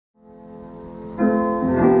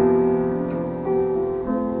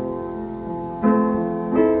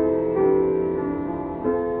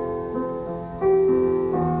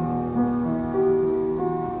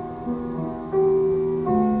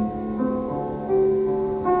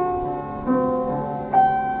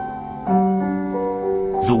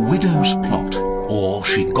The Widow's Plot, or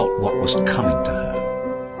She Got What Was Coming to Her.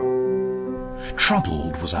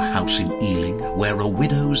 Troubled was a house in Ealing, where a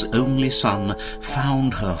widow's only son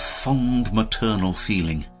found her fond maternal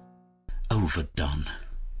feeling overdone.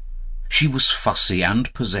 She was fussy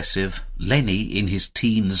and possessive. Lenny, in his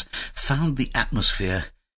teens, found the atmosphere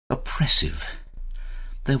oppressive.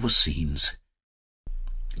 There were scenes.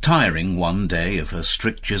 Tiring one day of her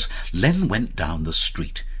strictures, Len went down the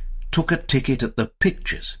street, took a ticket at the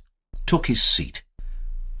pictures, took his seat.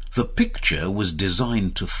 The picture was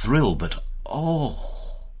designed to thrill, but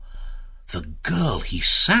oh, the girl he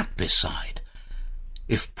sat beside,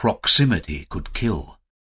 if proximity could kill,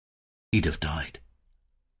 he'd have died.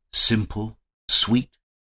 Simple, sweet,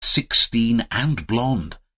 16 and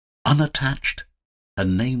blonde, unattached. Her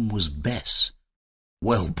name was Bess.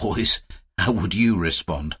 Well, boys, how would you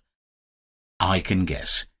respond? I can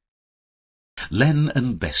guess. Len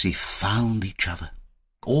and Bessie found each other,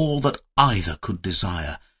 all that either could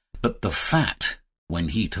desire, but the fat, when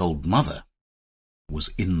he told Mother, was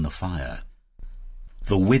in the fire.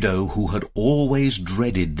 The widow, who had always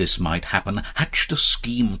dreaded this might happen, hatched a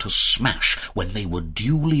scheme to smash, when they were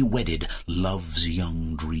duly wedded, love's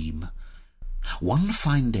young dream. One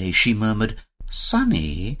fine day she murmured,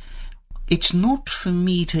 "Sonny, it's not for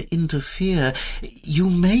me to interfere.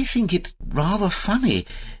 You may think it rather funny,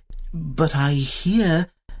 but I hear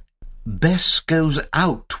Bess goes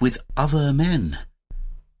out with other men."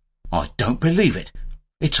 "I don't believe it.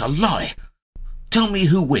 It's a lie. Tell me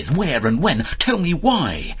who with, where and when. Tell me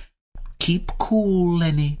why." "Keep cool,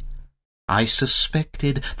 Lenny. I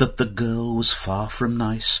suspected that the girl was far from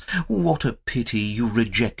nice. What a pity you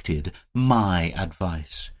rejected my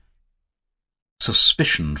advice."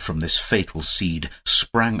 Suspicion from this fatal seed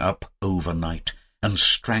sprang up overnight and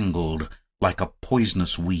strangled, like a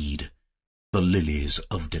poisonous weed, the lilies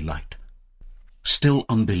of delight. Still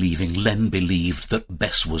unbelieving, Len believed that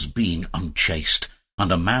Bess was being unchaste,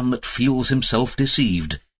 and a man that feels himself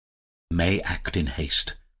deceived may act in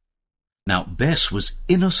haste. Now Bess was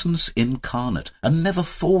innocence incarnate, and never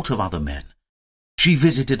thought of other men. She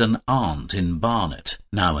visited an aunt in Barnet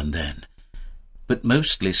now and then, but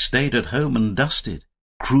mostly stayed at home and dusted,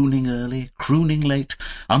 crooning early, crooning late,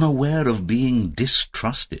 unaware of being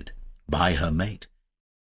distrusted by her mate.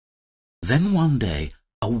 Then one day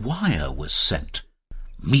a wire was sent.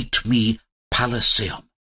 "Meet me Palaceum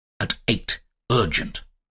at 8, urgent,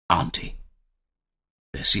 auntie."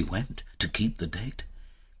 Bessie went to keep the date.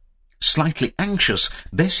 Slightly anxious,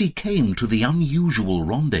 Bessie came to the unusual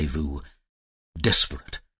rendezvous.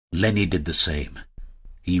 Desperate, Lenny did the same.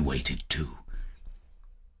 He waited too.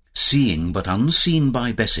 Seeing but unseen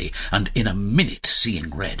by Bessie, and in a minute seeing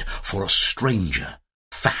red, for a stranger,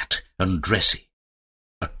 fat and dressy,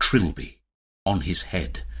 a trilby on his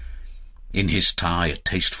head, in his tie a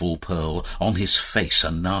tasteful pearl, on his face a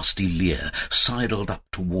nasty leer, sidled up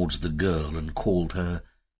towards the girl and called her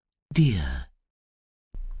dear.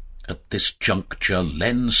 At this juncture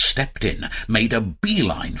Len stepped in, made a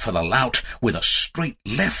beeline for the lout, with a straight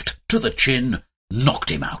left to the chin, knocked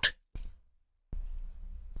him out.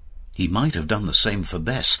 He might have done the same for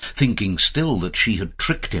Bess, thinking still that she had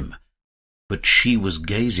tricked him, but she was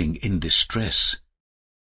gazing in distress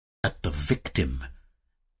at the victim.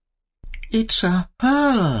 "It's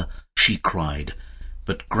her," she cried,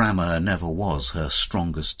 but grammar never was her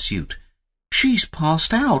strongest suit. "She's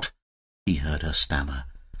passed out," he heard her stammer.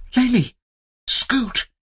 "Lenny, scoot."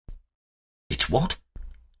 "It's what?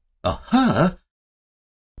 A her?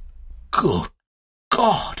 Good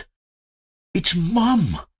God, it's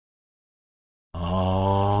Mum."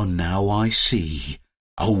 "Ah, now I see.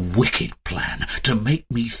 A wicked plan to make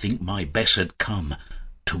me think my Bess had come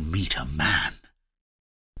to meet a man."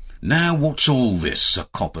 "Now what's all this?" a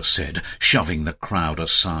copper said, shoving the crowd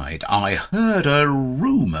aside. "I heard a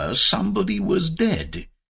rumour somebody was dead.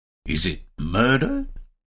 Is it murder?"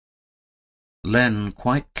 Len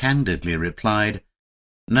quite candidly replied,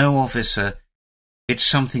 "No, officer, it's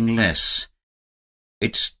something less.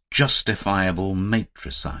 It's justifiable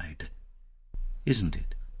matricide. Isn't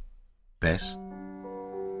it, Bess?"